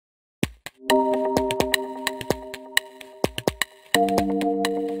Hi,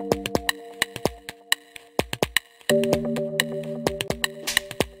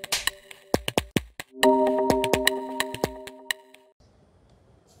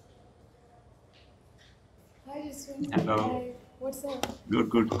 Jeswin. Hello. Hi. What's up? Good,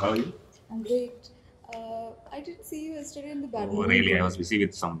 good. How are you? I'm great. I didn't see you yesterday in the Oh, badminton really? I was court. busy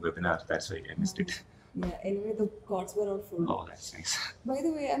with some webinar. That's why I missed it. Yeah, anyway, the courts were all full. Oh, that's nice. By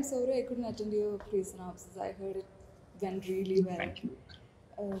the way, I'm sorry I couldn't attend your pre-synopsis. I heard it went really well. Thank you.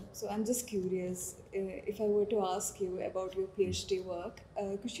 So I'm just curious, if I were to ask you about your PhD work,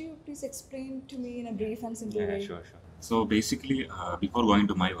 could you please explain to me in a brief and simple Yeah, way? sure, sure. So basically, before going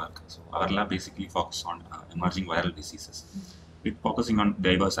to my work, so our lab basically focuses on emerging viral diseases, with focusing on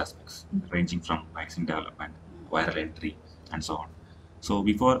diverse aspects, ranging from vaccine development, viral entry, and so on. So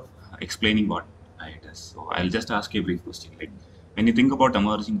before explaining what it is, so I'll just ask you a brief question. Like, when you think about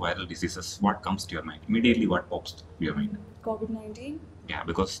emerging viral diseases, what comes to your mind? Immediately, what pops to your mind? COVID-19? Yeah,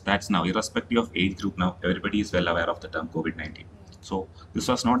 because that's now, irrespective of age group, now everybody is well aware of the term COVID-19. So this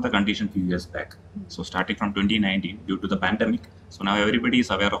was not the condition few years back. So starting from 2019, due to the pandemic, so now everybody is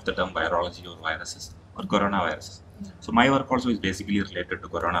aware of the term virology or viruses or coronaviruses. So my work also is basically related to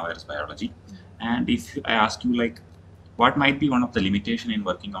coronavirus biology. And if I ask you, like, what might be one of the limitation in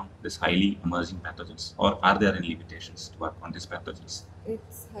working on this highly emerging pathogens, or are there any limitations to work on these pathogens?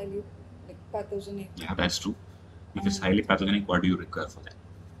 It's highly pathogenic. Yeah, that's true. If it's highly pathogenic, what do you require for that?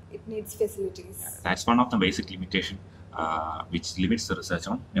 It needs facilities. That's one of the basic limitation which limits the research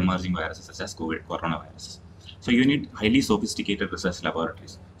on emerging viruses such as COVID, coronaviruses. So you need highly sophisticated research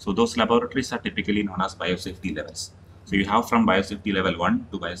laboratories. So those laboratories are typically known as biosafety levels. So you have from biosafety level 1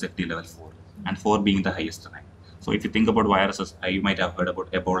 to biosafety level 4, and 4 being the highest rank. So if you think about viruses, you might have heard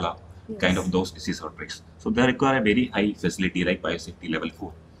about Ebola, kind of those disease outbreaks. So they require a very high facility like biosafety level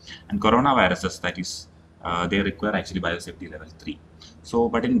 4. And coronaviruses, that is, they require actually biosafety level 3. So,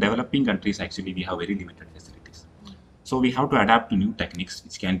 but in developing countries, actually, we have very limited facilities. So we have to adapt to new techniques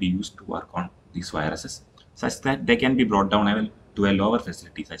which can be used to work on these viruses, such that they can be brought down to a lower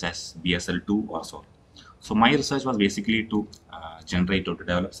facility, such as BSL-2 or so. So my research was basically to generate or to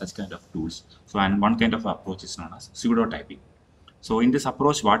develop such kind of tools. So, and one kind of approach is known as pseudotyping. So in this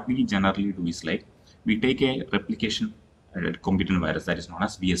approach, what we generally do is, like, we take a replication competent virus that is known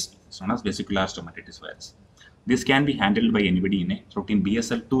as VSV, it's known as vesicular stomatitis virus. This can be handled by anybody in a routine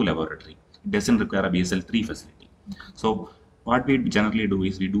BSL-2 laboratory. It doesn't require a BSL-3 facility. So what we generally do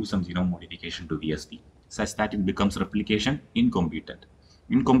is we do some genome modification to VSV such that it becomes replication incompetent.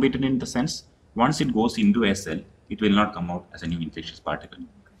 Incompetent in the sense, once it goes into a cell, it will not come out as a new infectious particle.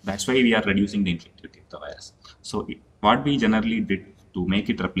 That's why we are reducing the infectivity of the virus. So what we generally did to make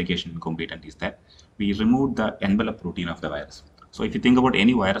it replication incompetent is that we removed the envelope protein of the virus. So if you think about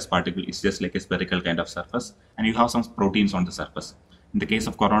any virus particle, it's just like a spherical kind of surface, and you have some proteins on the surface. In the case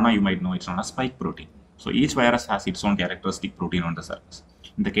of corona, you might know it's known as spike protein. So each virus has its own characteristic protein on the surface.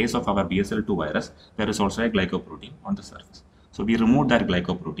 In the case of our BSL-2 virus, there is also a glycoprotein on the surface. So we removed that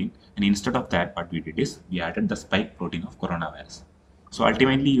glycoprotein, and instead of that, what we did is we added the spike protein of coronavirus. So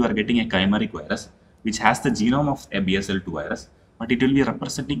ultimately, you are getting a chimeric virus which has the genome of a BSL-2 virus, but it will be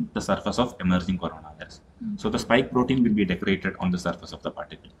representing the surface of emerging coronavirus. So the spike protein will be decorated on the surface of the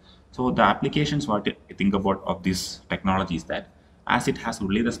particle. So the applications what I think about of this technology is that as it has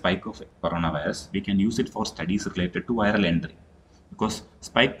only the spike of coronavirus, we can use it for studies related to viral entry, because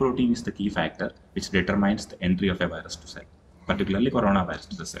spike protein is the key factor which determines the entry of a virus to cell, particularly coronavirus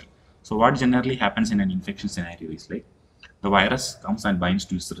to the cell. So what generally happens in an infection scenario is, like, the virus comes and binds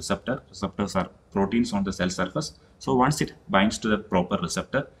to its receptor. Receptors are proteins on the cell surface. So once it binds to the proper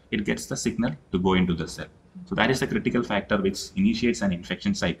receptor, it gets the signal to go into the cell. So that is the critical factor which initiates an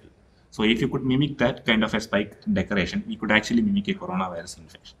infection cycle. So if you could mimic that kind of a spike decoration, we could actually mimic a coronavirus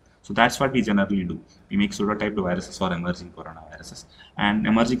infection. So that's what we generally do. We make pseudotyped viruses for emerging coronaviruses. And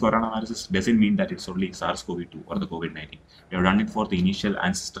emerging coronaviruses doesn't mean that it's only SARS-CoV-2 or the COVID-19. We have done it for the initial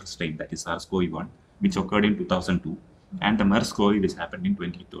ancestral strain, that is SARS-CoV-1, which occurred in 2002, and the MERS-CoV, which happened in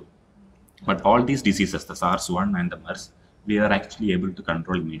 2022. But all these diseases, the SARS-1 and the MERS, we are actually able to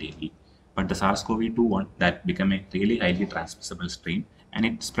control immediately. But the SARS-CoV-2 one, that became a really highly transmissible strain, and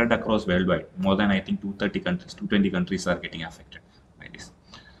it spread across worldwide. More than, I think, 230 countries, 220 countries are getting affected by this.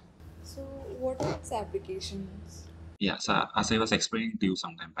 So, what are its applications? Yeah, so as I was explaining to you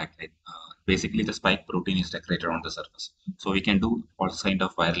sometime back, right, basically the spike protein is decorated on the surface. So we can do all kind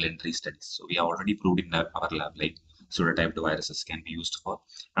of viral entry studies. So we have already proved in our lab, like, pseudotyped viruses can be used for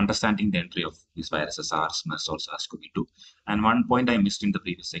understanding the entry of these viruses, SARS, MERS, or SARS-CoV-2. And one point I missed in the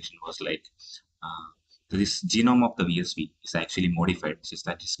previous section was, like, uh, this genome of the VSV is actually modified, which is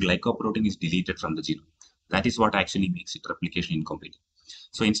that its glycoprotein is deleted from the genome. That is what actually makes it replication incomplete.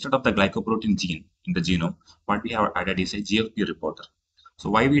 So instead of the glycoprotein gene in the genome, what we have added is a GFP reporter. So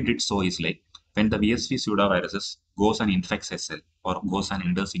why we did so is like when the VSV pseudoviruses goes and infects a cell or goes and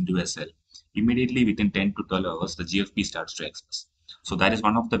enters into a cell, immediately within 10 to 12 hours, the GFP starts to express. So that is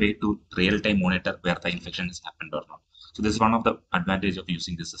one of the way to real-time monitor where the infection has happened or not. So this is one of the advantage of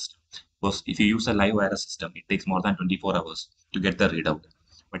using this system. Because if you use a live virus system, it takes more than 24 hours to get the readout.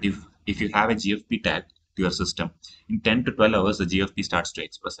 But if you have a GFP tag to your system, in 10 to 12 hours, the GFP starts to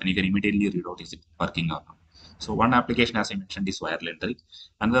express and you can immediately read out is it working or not. So one application, as I mentioned, is viral entry.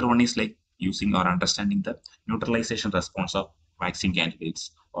 Another one is like using or understanding the neutralization response of vaccine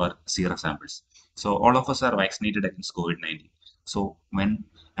candidates or sera samples. So all of us are vaccinated against COVID-19. So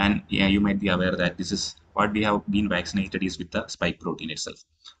yeah, you might be aware that this is what we have been vaccinated is with the spike protein itself.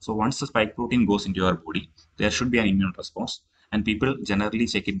 So once the spike protein goes into your body, there should be an immune response, and people generally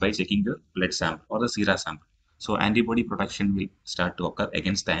check it by checking your blood sample or the sera sample. So antibody production will start to occur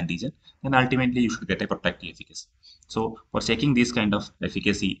against the antigen, and ultimately you should get a protective efficacy. So for checking these kind of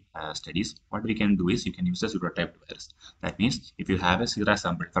efficacy studies, what we can do is you can use a pseudotype virus. That means if you have a sera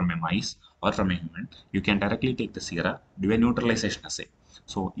sample from a mice or from a human, you can directly take the sera, do a neutralization assay.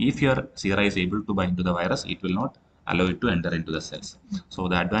 So if your sera is able to bind to the virus, it will not allow it to enter into the cells. So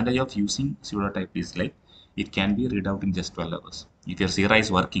the advantage of using pseudotype is like it can be read out in just 12 hours. If your sera is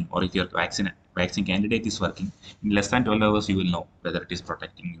working or if your vaccine candidate is working, in less than 12 hours you will know whether it is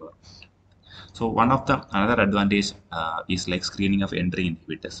protecting you. So one of the another advantage is like screening of entry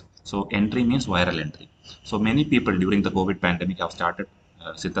inhibitors. So entry means viral entry. So many people during the COVID pandemic have started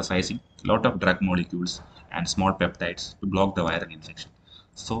synthesizing a lot of drug molecules and small peptides to block the viral infection.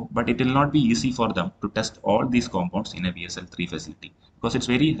 So, but it will not be easy for them to test all these compounds in a BSL-3 facility because it's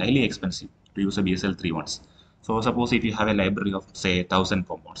very highly expensive to use a BSL-3 once. So suppose if you have a library of say 1,000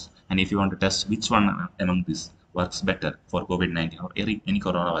 compounds, and if you want to test which one among these works better for COVID-19 or any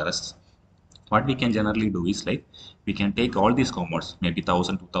coronavirus, what we can generally do is like we can take all these compounds, maybe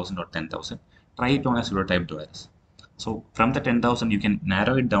 1,000, 2,000 or 10,000, try it on a pseudotyped virus. So from the 10,000, you can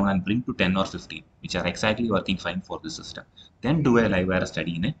narrow it down and bring to 10 or 15, which are exactly working fine for the system. Then do a live virus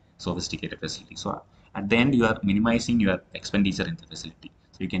study in a sophisticated facility. So at the end, you are minimizing your expenditure in the facility.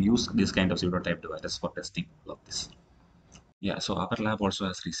 So you can use this kind of pseudotyped virus for testing all of this. Yeah, so our lab also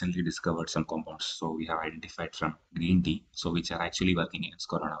has recently discovered some compounds. So we have identified from green tea, so which are actually working against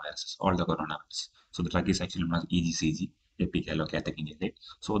coronaviruses, all the coronaviruses. So the drug is actually known as EGCG, epigallocatechin.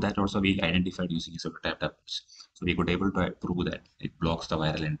 So that also we identified using isotyped approach. So we could able to prove that it blocks the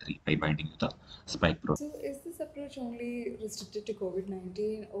viral entry by binding to the spike protein. So is this approach only restricted to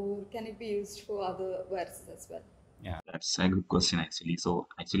COVID-19 or can it be used for other viruses as well? Yeah, that's a good question actually. So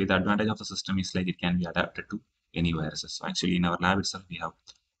actually the advantage of the system is like it can be adapted to any viruses. So actually in our lab itself we have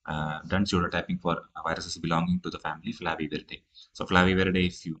done pseudotyping for viruses belonging to the family Flaviviridae. So Flaviviridae,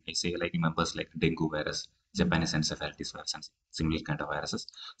 if you I say like members like dengue virus, Japanese encephalitis virus, and similar kind of viruses.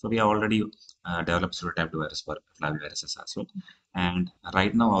 So we have already developed pseudotyped virus for flaviviruses as well. And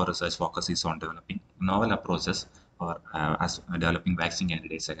right now our research focus is on developing novel approaches for developing vaccine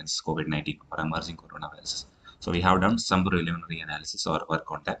candidates against COVID-19 or emerging coronaviruses. So we have done some preliminary analysis or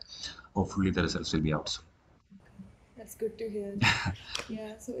work on that. Hopefully the results will be out soon. That's good to hear.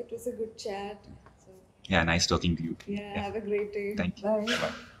 Yeah, so it was a good chat. So Yeah, nice talking to you. yeah, have a great day. Thank you. Bye.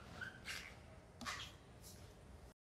 Bye.